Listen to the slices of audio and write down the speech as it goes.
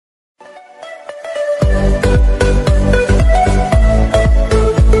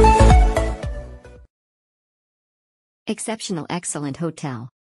Exceptional excellent hotel.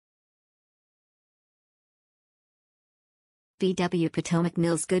 BW Potomac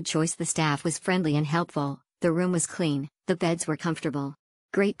Mills good choice. The staff was friendly and helpful, the room was clean, the beds were comfortable.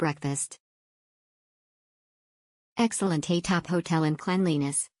 Great breakfast. Excellent top hotel in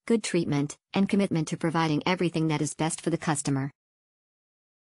cleanliness, good treatment, and commitment to providing everything that is best for the customer.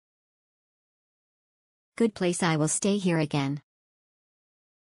 Good place. I will stay here again.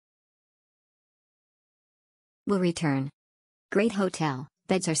 Will return. Great hotel,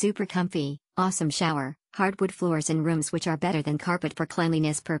 beds are super comfy, awesome shower, hardwood floors in rooms which are better than carpet for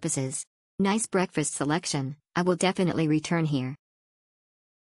cleanliness purposes. Nice breakfast selection, I will definitely return here.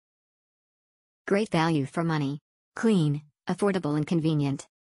 Great value for money. Clean, affordable and convenient.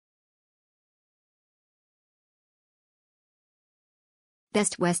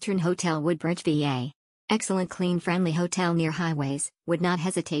 Best Western Hotel Woodbridge VA. Excellent clean friendly hotel near highways, would not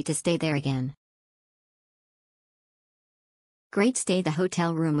hesitate to stay there again. Great stay. The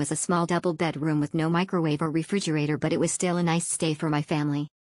hotel room was a small double bedroom with no microwave or refrigerator, but it was still a nice stay for my family.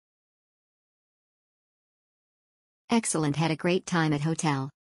 Excellent. Had a great time at hotel.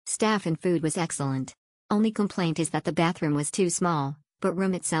 Staff and food was excellent. Only complaint is that the bathroom was too small, but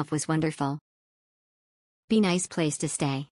room itself was wonderful. Be nice place to stay.